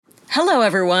Hello,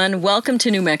 everyone. Welcome to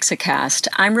New Mexicast.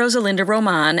 I'm Rosalinda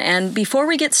Roman, and before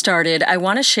we get started, I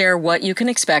want to share what you can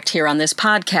expect here on this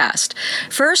podcast.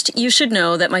 First, you should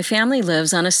know that my family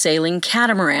lives on a sailing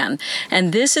catamaran,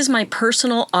 and this is my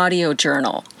personal audio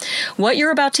journal. What you're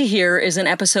about to hear is an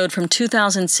episode from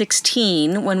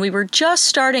 2016 when we were just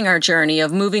starting our journey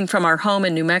of moving from our home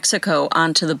in New Mexico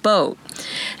onto the boat.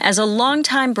 As a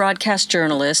longtime broadcast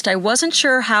journalist, I wasn't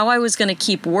sure how I was going to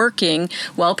keep working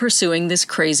while pursuing this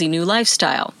crazy new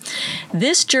lifestyle.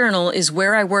 This journal is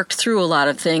where I worked through a lot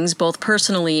of things, both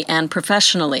personally and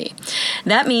professionally.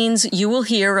 That means you will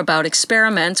hear about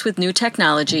experiments with new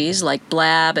technologies like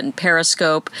Blab and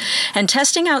Periscope, and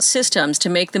testing out systems to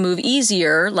make the move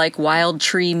easier like Wild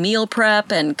Tree meal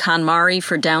prep and KonMari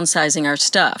for downsizing our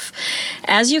stuff.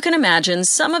 As you can imagine,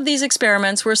 some of these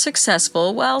experiments were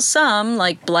successful, while some,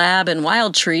 like Blab and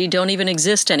Wild Tree, don't even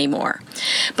exist anymore.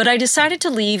 But I decided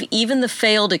to leave even the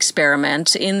failed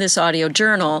experiment in this audio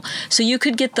journal so you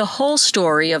could get the whole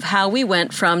story of how we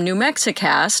went from New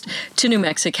Mexicast to New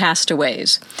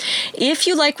Mexicastaways. If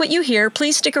you like what you hear,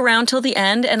 please stick around till the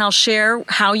end and I'll share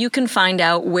how you can find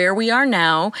out where we are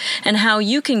now and how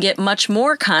you can get much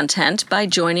more content by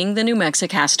joining the New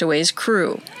Mexicastaways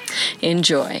crew.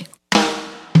 Enjoy.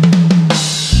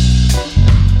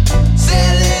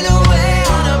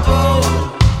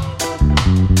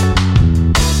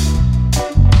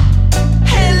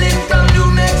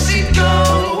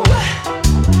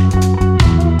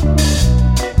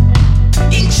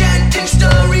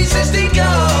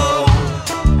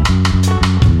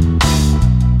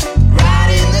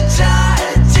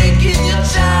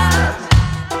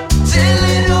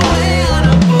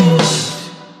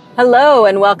 Hello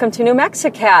and welcome to New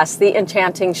Mexicast, the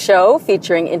enchanting show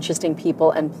featuring interesting people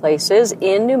and places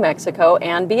in New Mexico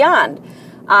and beyond.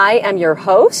 I am your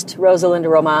host, Rosalinda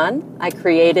Roman. I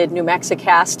created New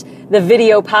Mexicast, the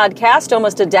video podcast,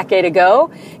 almost a decade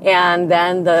ago, and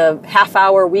then the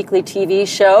half-hour weekly TV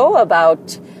show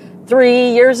about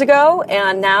 3 years ago,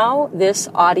 and now this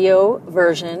audio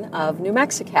version of New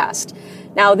Mexicast.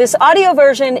 Now, this audio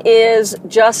version is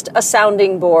just a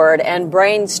sounding board and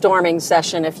brainstorming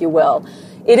session, if you will.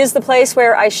 It is the place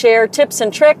where I share tips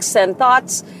and tricks and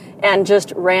thoughts and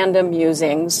just random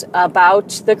musings about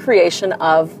the creation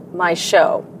of my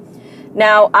show.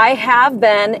 Now, I have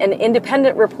been an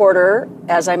independent reporter,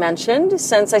 as I mentioned,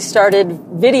 since I started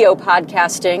video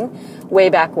podcasting way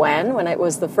back when it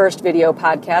was the first video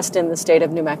podcast in the state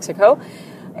of New Mexico.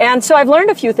 And so I've learned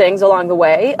a few things along the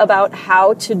way about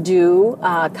how to do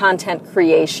content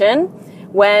creation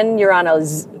when you're on a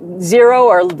zero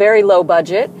or very low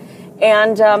budget.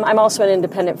 And I'm also an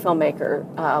independent filmmaker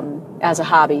as a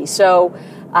hobby. So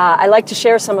I like to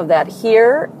share some of that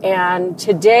here. And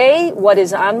today, what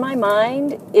is on my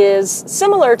mind is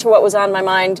similar to what was on my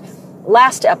mind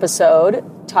last episode,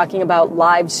 talking about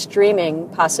live streaming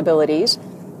possibilities.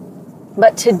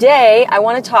 But today, I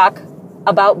want to talk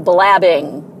about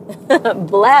blabbing.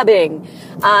 Blabbing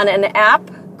on an app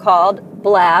called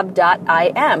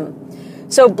blab.im.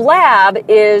 So Blab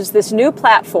is this new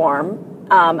platform.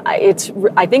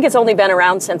 I think it's only been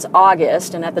around since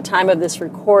August, and at the time of this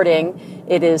recording,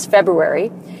 it is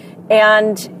February.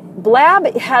 And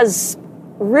Blab has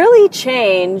really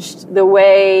changed the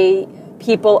way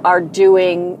people are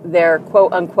doing their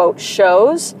quote-unquote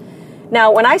shows.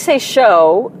 Now, when I say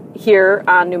show here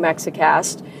on New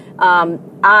Mexicast,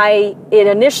 it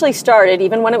initially started,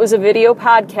 even when it was a video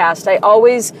podcast, I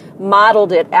always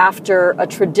modeled it after a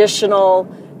traditional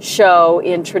show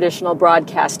in traditional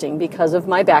broadcasting because of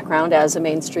my background as a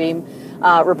mainstream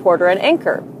reporter and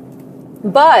anchor.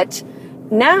 But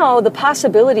now the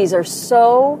possibilities are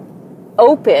so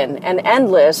open and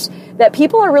endless that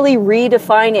people are really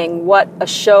redefining what a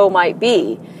show might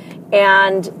be.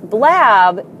 And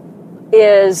Blab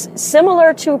is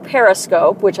similar to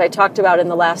Periscope, which I talked about in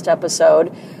the last episode,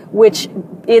 which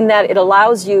in that it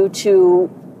allows you to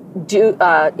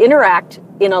interact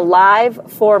in a live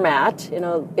format, in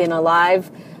a live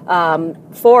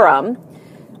forum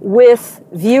with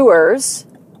viewers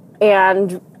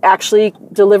and actually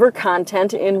deliver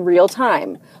content in real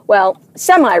time. Well,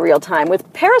 semi-real time.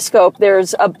 With Periscope,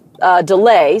 there's a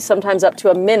delay, sometimes up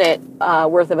to a minute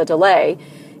worth of a delay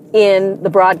in the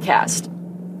broadcast.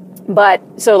 But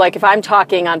so like if I'm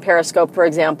talking on Periscope, for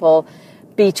example,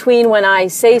 between when I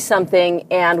say something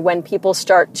and when people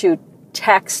start to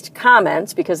text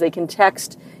comments, because they can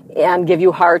text and give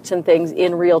you hearts and things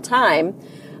in real time,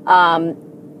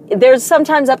 there's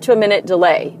sometimes up to a minute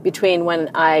delay between when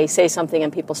I say something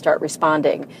and people start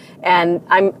responding. And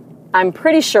I'm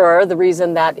pretty sure the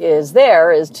reason that is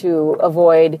there is to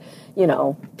avoid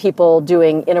people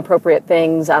doing inappropriate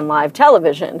things on live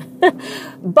television.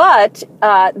 But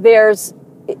there's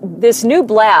this new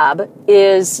Blab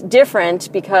is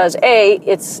different because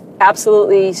it's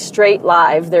absolutely straight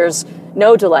live. There's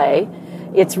no delay.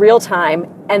 It's real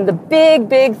time. And the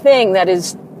big thing that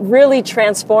is really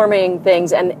transforming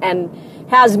things and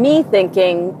has me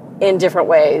thinking in different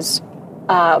ways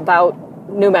about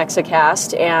New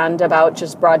Mexicast and about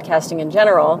just broadcasting in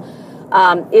general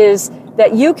is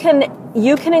that you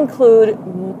can include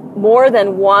more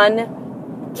than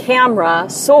one camera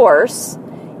source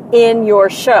in your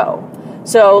show.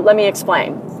 So let me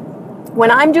explain.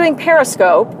 When I'm doing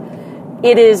Periscope,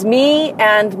 it is me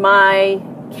and my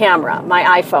camera,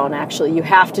 my iPhone, actually. You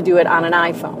have to do it on an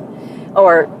iPhone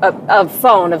or a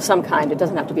phone of some kind. It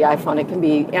doesn't have to be iPhone. It can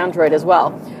be Android as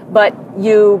well. But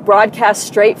you broadcast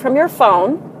straight from your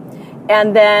phone,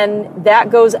 and then that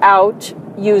goes out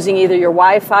using either your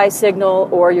Wi-Fi signal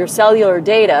or your cellular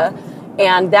data,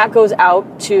 and that goes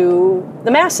out to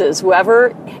the masses.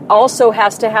 Whoever also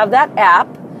has to have that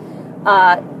app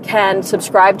can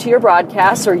subscribe to your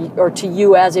broadcast or to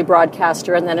you as a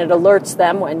broadcaster, and then it alerts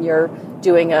them when you're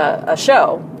doing a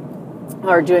show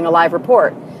or doing a live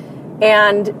report.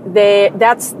 And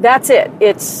that's it.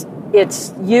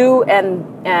 It's you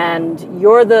and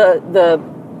you're the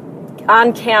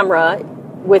on camera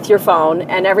with your phone,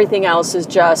 and everything else is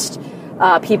just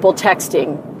people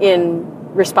texting in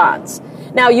response.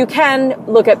 Now, you can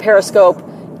look at Periscope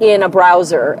in a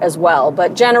browser as well,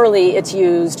 but generally it's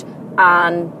used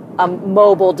on a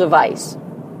mobile device.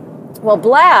 Well,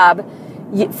 Blab,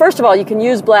 first of all, you can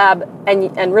use Blab,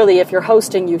 and really if you're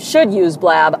hosting, you should use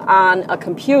Blab on a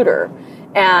computer,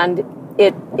 and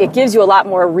it gives you a lot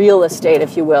more real estate,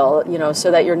 if you will,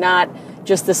 so that you're not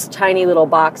just this tiny little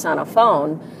box on a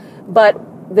phone. But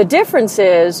the difference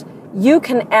is you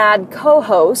can add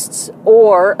co-hosts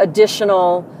or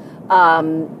additional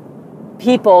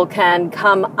people can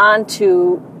come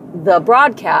onto the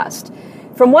broadcast.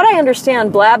 From what I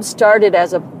understand, Blab started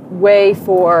as a way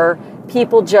for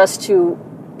people just to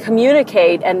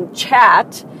communicate and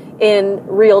chat in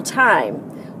real time,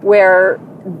 where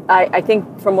I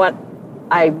think from what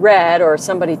I read, or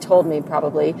somebody told me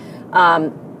probably,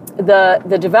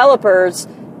 the developers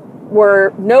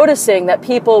were noticing that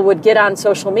people would get on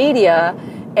social media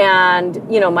and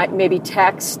might maybe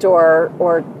text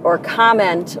or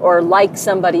comment or like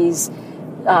somebody's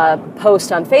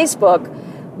post on Facebook,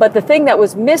 but the thing that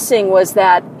was missing was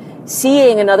that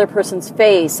seeing another person's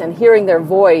face and hearing their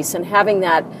voice and having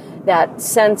that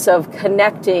sense of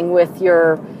connecting with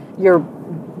your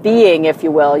being, if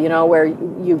you will, where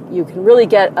you can really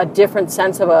get a different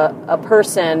sense of a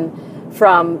person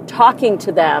from talking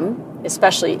to them,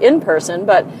 especially in person,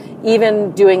 but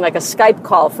even doing like a Skype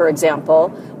call, for example,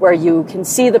 where you can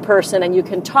see the person and you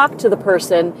can talk to the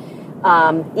person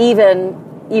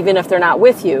even if they're not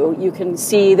with you. You can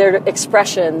see their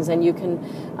expressions, and you can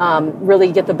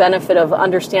really get the benefit of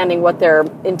understanding what their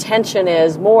intention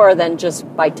is more than just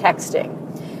by texting.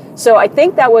 So I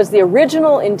think that was the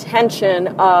original intention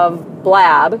of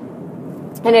Blab,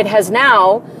 and it has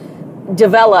now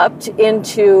developed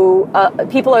into,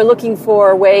 people are looking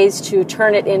for ways to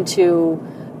turn it into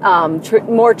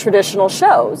more traditional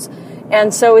shows.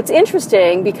 And so it's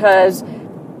interesting because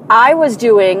I was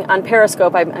doing on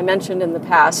Periscope, I mentioned in the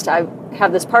past, I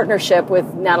have this partnership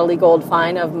with Natalie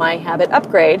Goldfine of My Habit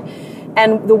Upgrade.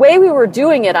 And the way we were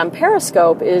doing it on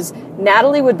Periscope is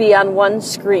Natalie would be on one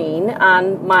screen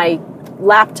on my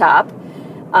laptop,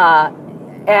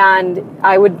 and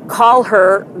I would call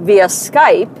her via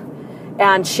Skype,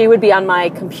 and she would be on my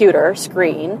computer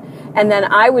screen. And then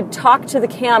I would talk to the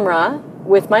camera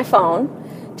with my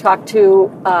phone, talk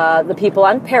to the people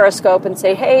on Periscope and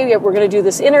say, hey, we're going to do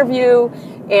this interview,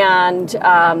 and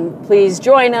please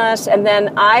join us. And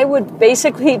then I would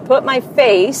basically put my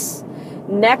face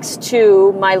next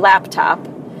to my laptop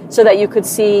so that you could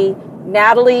see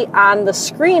Natalie on the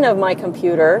screen of my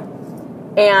computer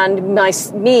and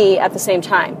me at the same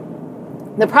time.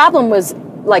 The problem was,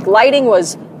 lighting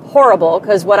was horrible,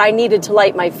 because what I needed to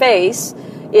light my face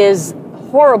is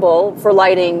horrible for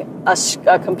lighting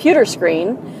a computer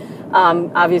screen.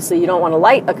 Obviously, you don't want to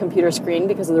light a computer screen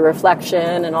because of the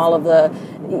reflection and all of the,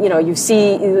 you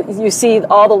see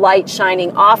all the light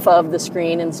shining off of the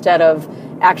screen instead of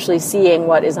actually seeing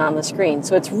what is on the screen.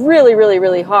 So it's really, really,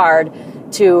 really hard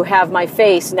to have my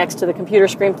face next to the computer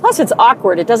screen. Plus, it's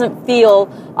awkward. It doesn't feel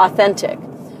authentic.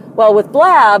 Well, with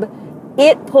Blab,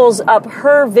 it pulls up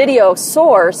her video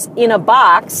source in a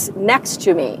box next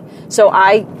to me. So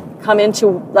I come into,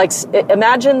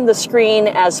 imagine the screen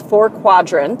as 4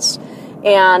 quadrants,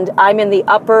 and I'm in the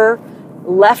upper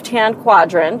left-hand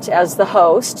quadrant as the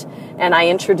host, and I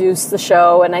introduce the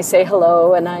show, and I say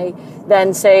hello, and I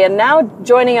then say, and now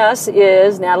joining us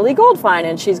is Natalie Goldfein,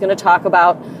 and she's going to talk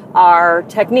about our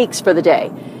techniques for the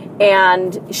day.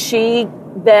 And she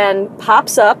then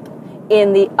pops up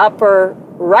in the upper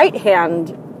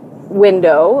right-hand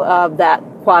window of that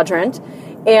quadrant,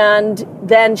 and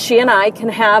then she and I can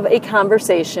have a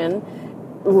conversation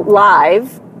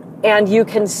live, and you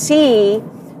can see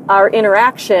our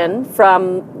interaction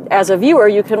from, as a viewer,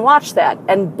 you can watch that,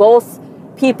 and both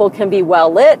people can be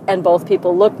well lit, and both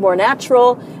people look more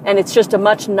natural, and it's just a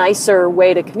much nicer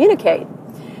way to communicate.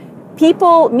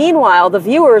 People, meanwhile, the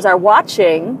viewers are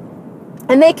watching,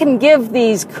 and they can give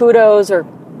these kudos or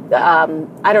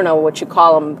I don't know what you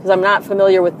call them, because I'm not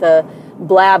familiar with the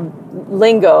blab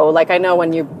lingo. Like I know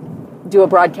when you do a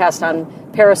broadcast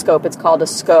on Periscope, it's called a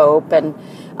scope, and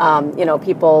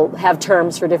people have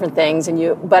terms for different things,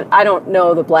 but I don't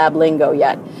know the blab lingo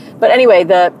yet. But anyway,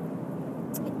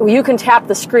 you can tap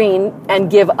the screen and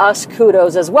give us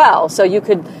kudos as well. So you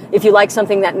could, if you like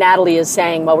something that Natalie is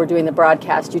saying while we're doing the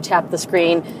broadcast, you tap the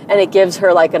screen and it gives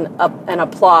her like an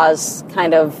applause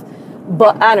kind of.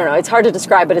 But I don't know, it's hard to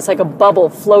describe, but it's like a bubble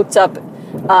floats up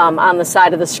on the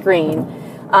side of the screen.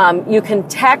 You can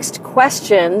text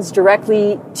questions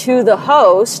directly to the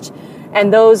host,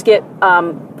 and those get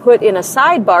put in a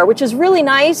sidebar, which is really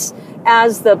nice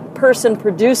as the person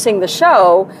producing the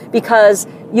show, because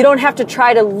you don't have to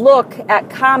try to look at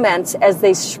comments as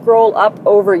they scroll up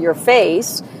over your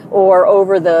face or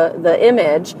over the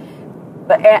image.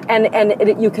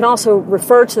 And you can also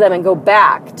refer to them and go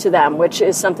back to them, which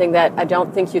is something that I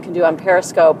don't think you can do on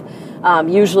Periscope.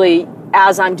 Usually,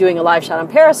 as I'm doing a live shot on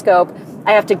Periscope,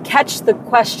 I have to catch the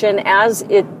question as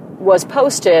it was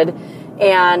posted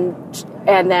and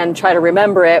then try to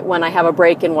remember it when I have a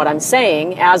break in what I'm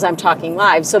saying as I'm talking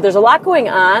live. So there's a lot going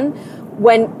on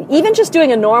when even just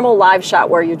doing a normal live shot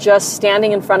where you're just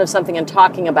standing in front of something and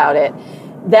talking about it.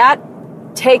 That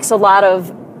takes a lot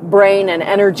of brain and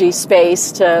energy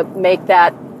space to make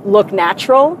that look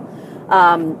natural.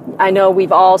 I know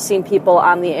we've all seen people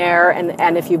on the air,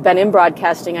 and if you've been in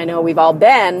broadcasting, I know we've all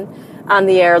been on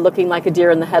the air looking like a deer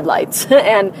in the headlights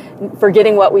and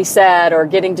forgetting what we said or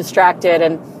getting distracted,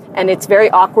 and it's very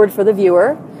awkward for the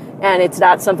viewer, and it's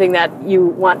not something that you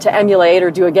want to emulate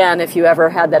or do again if you ever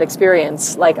had that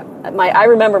experience. Like I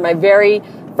remember my very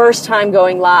first time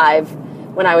going live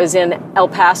when I was in El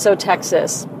Paso,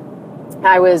 Texas.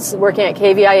 I was working at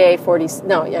KVIA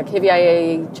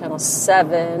KVIA Channel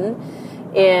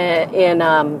 7 in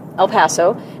El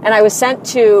Paso, and I was sent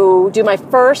to do my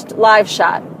first live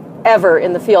shot ever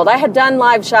in the field. I had done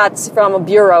live shots from a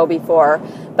bureau before,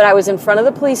 but I was in front of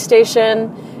the police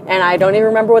station, and I don't even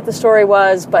remember what the story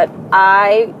was, but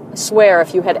I swear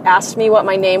if you had asked me what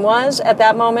my name was at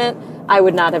that moment, I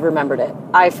would not have remembered it.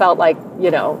 I felt like,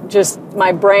 just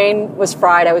my brain was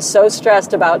fried. I was so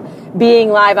stressed about being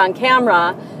live on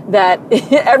camera that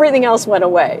everything else went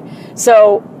away.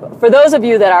 So for those of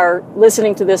you that are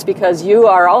listening to this because you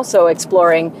are also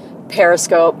exploring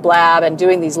Periscope, Blab, and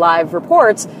doing these live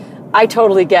reports, I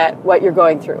totally get what you're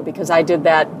going through, because I did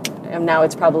that, and now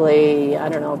it's probably,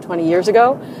 20 years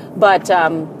ago. But,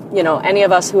 any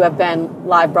of us who have been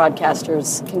live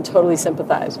broadcasters can totally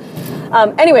sympathize.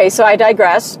 Anyway, so I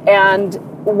digress. And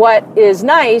what is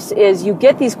nice is you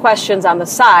get these questions on the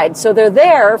side. So they're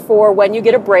there for when you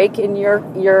get a break in your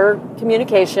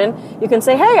communication. You can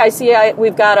say, hey, I see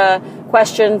we've got a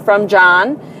question from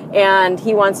John, and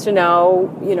he wants to know,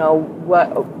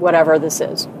 whatever this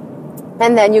is.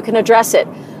 And then you can address it.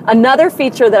 Another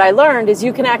feature that I learned is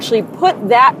you can actually put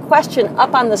that question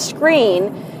up on the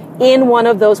screen in one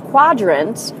of those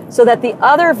quadrants so that the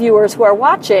other viewers who are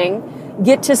watching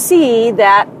get to see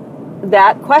that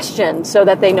question so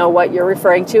that they know what you're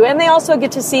referring to. And they also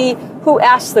get to see who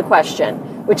asked the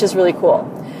question, which is really cool.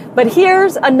 But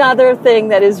here's another thing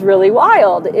that is really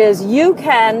wild, is you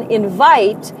can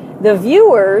invite the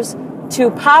viewers to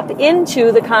pop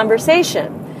into the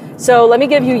conversation. So let me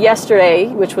give you yesterday,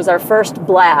 which was our first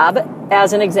blab,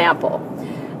 as an example.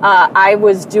 I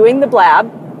was doing the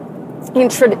blab.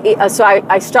 So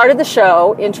I started the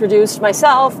show, introduced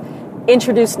myself,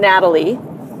 introduced Natalie,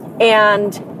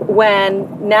 and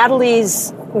when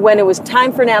it was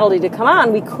time for Natalie to come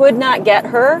on, we could not get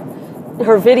her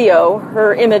video,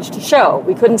 her image to show.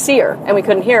 We couldn't see her, and we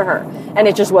couldn't hear her, and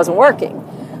it just wasn't working.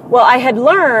 Well, I had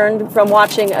learned from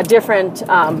watching a different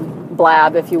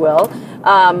blab, if you will,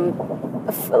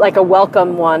 like a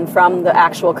welcome one from the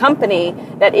actual company,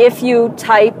 that if you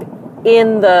type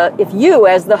if you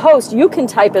as the host, you can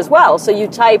type as well. So you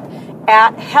type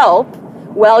 @help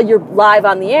while you're live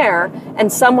on the air,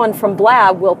 and someone from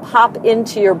Blab will pop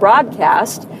into your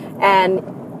broadcast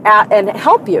and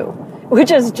help you,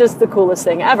 which is just the coolest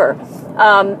thing ever.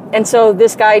 And so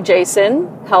this guy,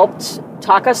 Jason, helped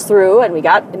talk us through, and we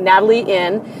got Natalie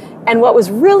in. And what was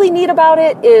really neat about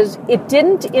it is it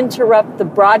didn't interrupt the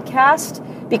broadcast,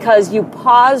 because you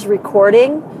pause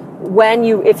recording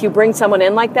if you bring someone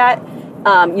in like that.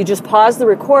 You just pause the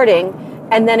recording,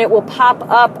 and then it will pop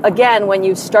up again when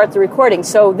you start the recording.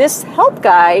 So this help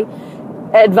guy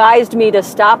advised me to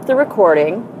stop the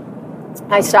recording.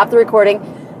 I stopped the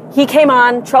recording. He came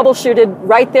on, troubleshooted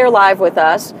right there live with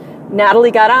us.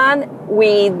 Natalie got on.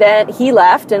 He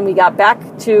left, and we got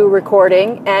back to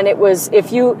recording. And it was,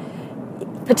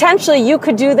 potentially you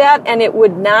could do that, and it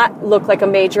would not look like a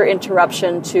major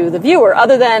interruption to the viewer,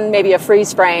 other than maybe a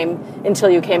freeze frame until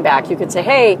you came back. You could say,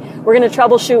 hey, we're going to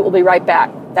troubleshoot, we'll be right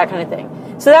back, that kind of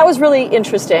thing. So that was really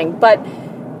interesting. But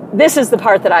this is the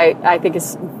part that I think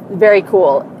is very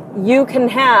cool. You can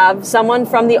have someone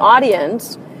from the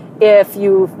audience, if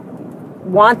you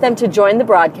want them to join the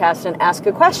broadcast and ask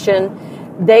a question,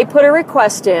 they put a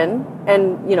request in,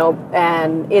 and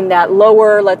in that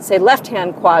lower, let's say,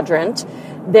 left-hand quadrant,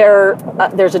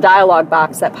 there's a dialog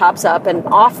box that pops up and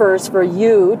offers for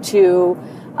you to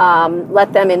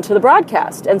let them into the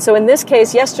broadcast. And so in this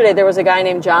case, yesterday there was a guy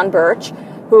named John Birch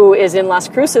who is in Las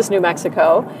Cruces, New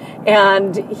Mexico,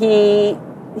 and he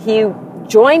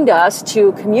joined us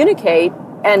to communicate,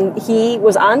 and he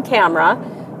was on camera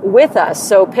with us.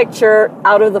 So picture,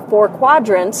 out of the 4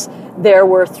 quadrants, there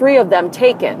were 3 of them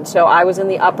taken. So I was in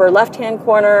the upper left-hand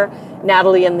corner,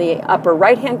 Natalie in the upper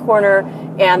right-hand corner,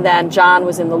 and then John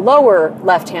was in the lower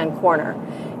left-hand corner.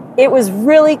 It was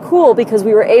really cool because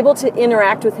we were able to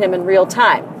interact with him in real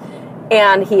time.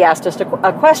 And he asked us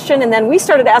a question, and then we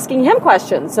started asking him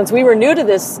questions, since we were new to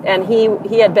this, and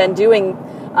he had been doing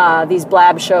these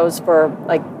Blab shows for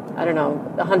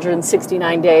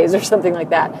 169 days or something like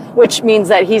that, which means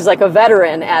that he's like a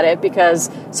veteran at it, because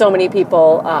so many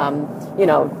people,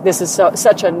 this is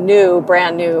such a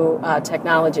brand new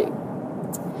technology.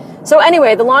 So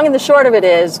anyway, the long and the short of it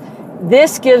is,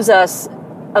 this gives us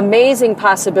amazing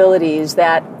possibilities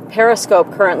that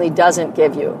Periscope currently doesn't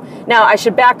give you. Now, I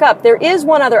should back up. There is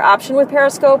one other option with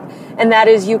Periscope, and that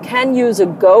is you can use a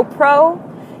GoPro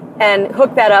and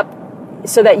hook that up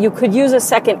so that you could use a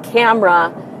second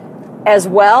camera as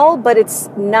well, but it's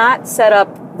not set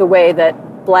up the way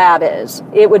that Blab is.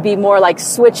 It would be more like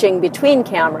switching between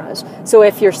cameras. So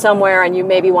if you're somewhere and you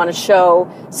maybe want to show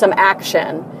some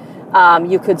action,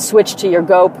 you could switch to your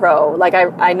GoPro. Like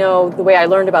I know the way I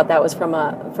learned about that was from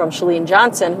Shalene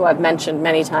Johnson, who I've mentioned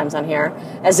many times on here,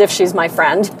 as if she's my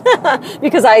friend,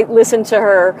 because I listened to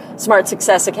her Smart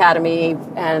Success Academy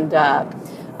and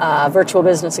Virtual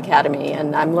Business Academy,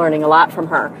 and I'm learning a lot from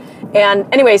her. And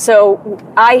anyway, so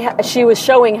she was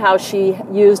showing how she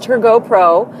used her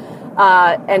GoPro,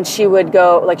 and she would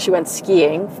go, like she went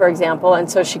skiing, for example, and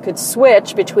so she could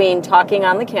switch between talking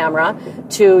on the camera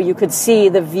to, you could see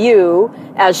the view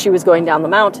as she was going down the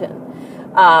mountain.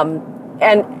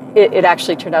 And it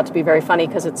actually turned out to be very funny,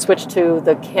 because it switched to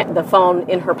the phone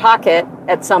in her pocket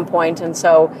at some point, and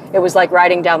so it was like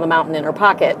riding down the mountain in her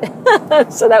pocket.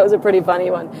 So that was a pretty funny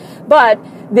one. But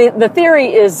the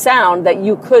theory is sound, that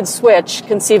you could switch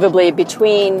conceivably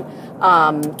between,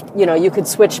 you could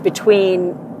switch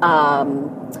between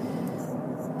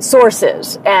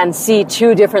sources and see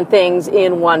 2 different things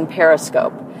in one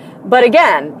Periscope. But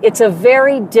again, it's a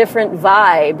very different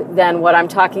vibe than what I'm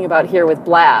talking about here with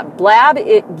Blab. Blab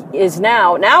is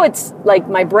now it's like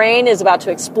my brain is about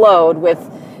to explode with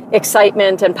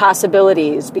excitement and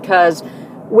possibilities, because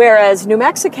whereas New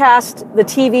Mexicast, the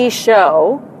TV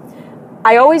show,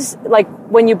 I always, like,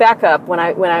 when you back up, when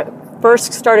I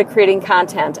first started creating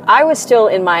content, I was still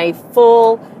in my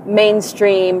full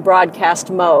mainstream broadcast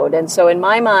mode. And so in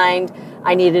my mind,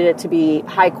 I needed it to be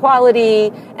high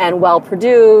quality and well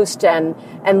produced and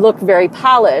look very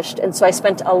polished. And so I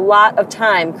spent a lot of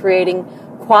time creating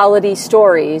quality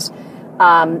stories.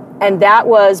 And that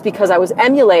was because I was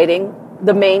emulating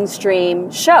the mainstream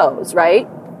shows, right?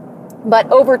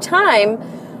 But over time,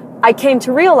 I came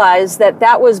to realize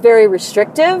that was very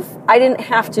restrictive. I didn't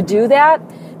have to do that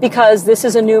because this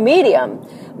is a new medium.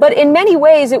 But in many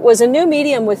ways, it was a new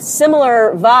medium with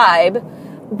similar vibe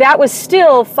that was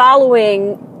still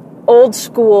following old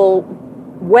school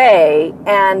way.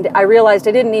 And I realized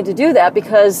I didn't need to do that,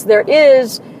 because there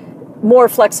is more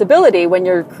flexibility when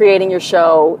you're creating your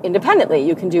show independently.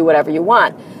 You can do whatever you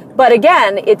want. But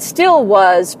again, it still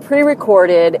was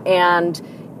pre-recorded, and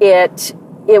it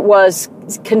was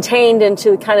contained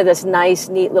into kind of this nice,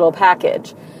 neat little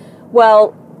package.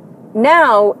 Well,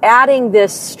 now adding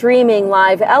this streaming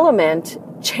live element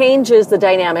changes the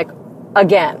dynamic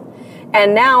again.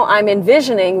 And now I'm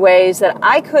envisioning ways that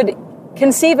I could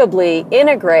conceivably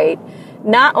integrate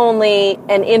not only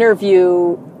an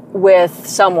interview with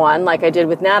someone like I did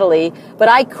with Natalie, but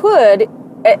I could,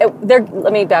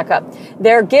 let me back up.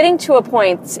 They're getting to a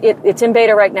point, it's in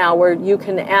beta right now, where you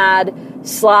can add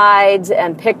slides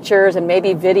and pictures and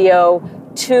maybe video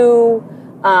to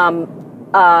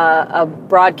a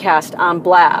broadcast on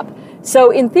Blab.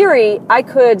 So in theory, I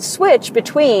could switch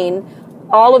between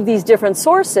all of these different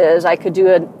sources. I could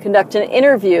conduct an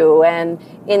interview and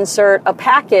insert a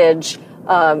package,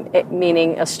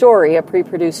 meaning a story, a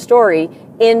pre-produced story,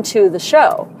 into the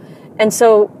show. And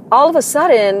so all of a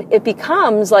sudden, it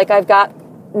becomes like I've got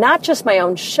not just my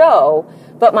own show,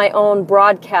 but my own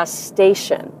broadcast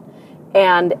station.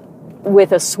 And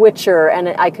with a switcher, and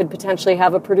I could potentially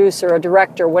have a producer, a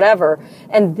director, whatever.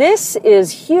 And this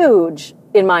is huge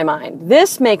in my mind.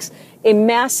 This makes a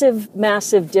massive,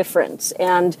 massive difference.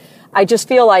 And I just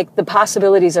feel like the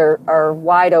possibilities are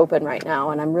wide open right now.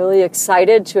 And I'm really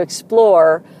excited to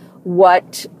explore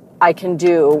what I can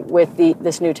do with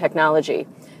this new technology.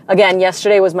 Again,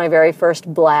 yesterday was my very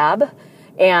first Blab,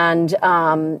 and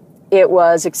it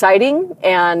was exciting,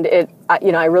 and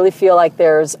I really feel like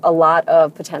there's a lot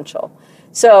of potential.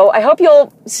 So I hope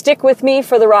you'll stick with me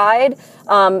for the ride.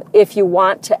 If you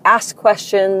want to ask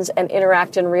questions and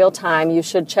interact in real time, you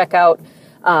should check out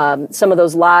some of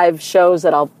those live shows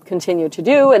that I'll continue to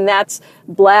do, and that's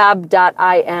blab.im/New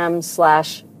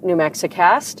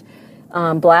Mexicast.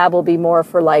 Blab will be more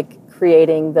for like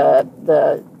creating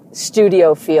the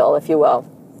studio feel, if you will.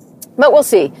 But we'll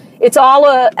see. It's all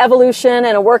a evolution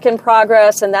and a work in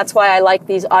progress, and that's why I like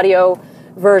these audio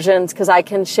versions, because I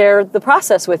can share the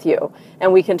process with you,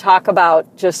 and we can talk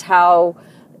about just how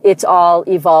it's all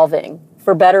evolving,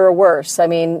 for better or worse. I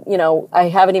mean, I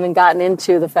haven't even gotten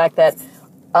into the fact that,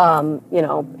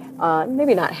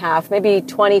 maybe not half, maybe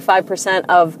 25%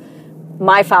 of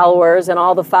my followers and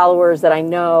all the followers that I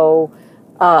know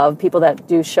of people that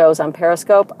do shows on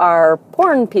Periscope are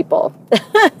porn people.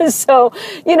 So,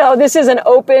 this is an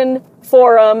open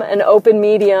forum, an open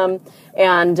medium,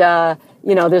 and,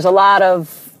 there's a lot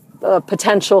of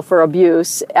potential for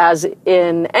abuse, as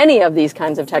in any of these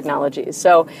kinds of technologies.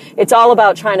 So it's all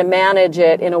about trying to manage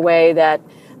it in a way that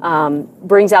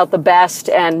brings out the best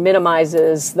and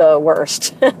minimizes the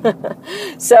worst.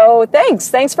 So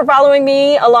thanks for following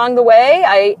me along the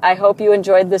way. I hope you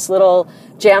enjoyed this little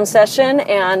jam session,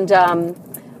 and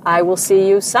I will see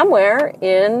you somewhere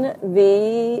in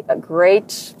the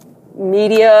great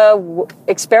media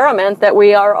experiment that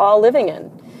we are all living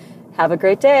in. Have a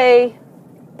great day.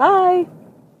 Bye.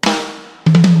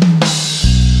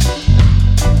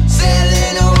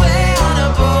 Sailing away on a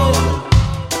boat,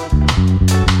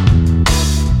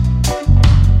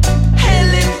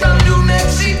 hailing from New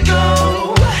Mexico,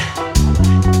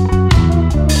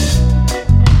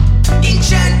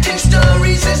 enchanting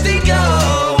stories as they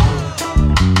go,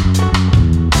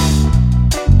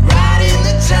 riding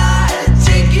the tide,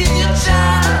 taking your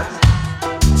time,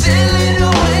 sailing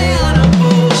away on a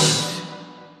boat.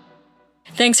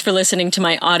 Thanks for listening to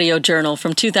my audio journal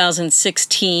from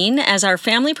 2016 as our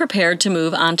family prepared to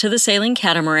move onto the sailing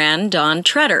catamaran Dawn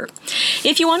Treader.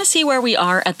 If you want to see where we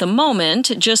are at the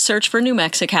moment, just search for New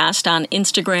Mexicast on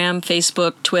Instagram,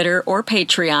 Facebook, Twitter, or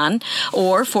Patreon,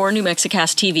 or for New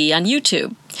Mexicast TV on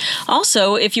YouTube.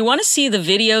 Also, if you want to see the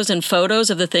videos and photos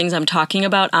of the things I'm talking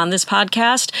about on this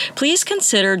podcast, please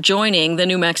consider joining the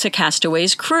New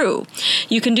Mexicastaways crew.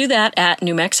 You can do that at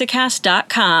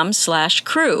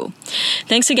newmexicast.com/crew.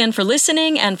 Thanks again for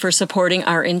listening and for supporting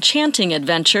our enchanting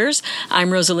adventures. I'm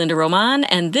Rosalinda Roman,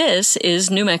 and this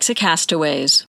is New Mexicastaways.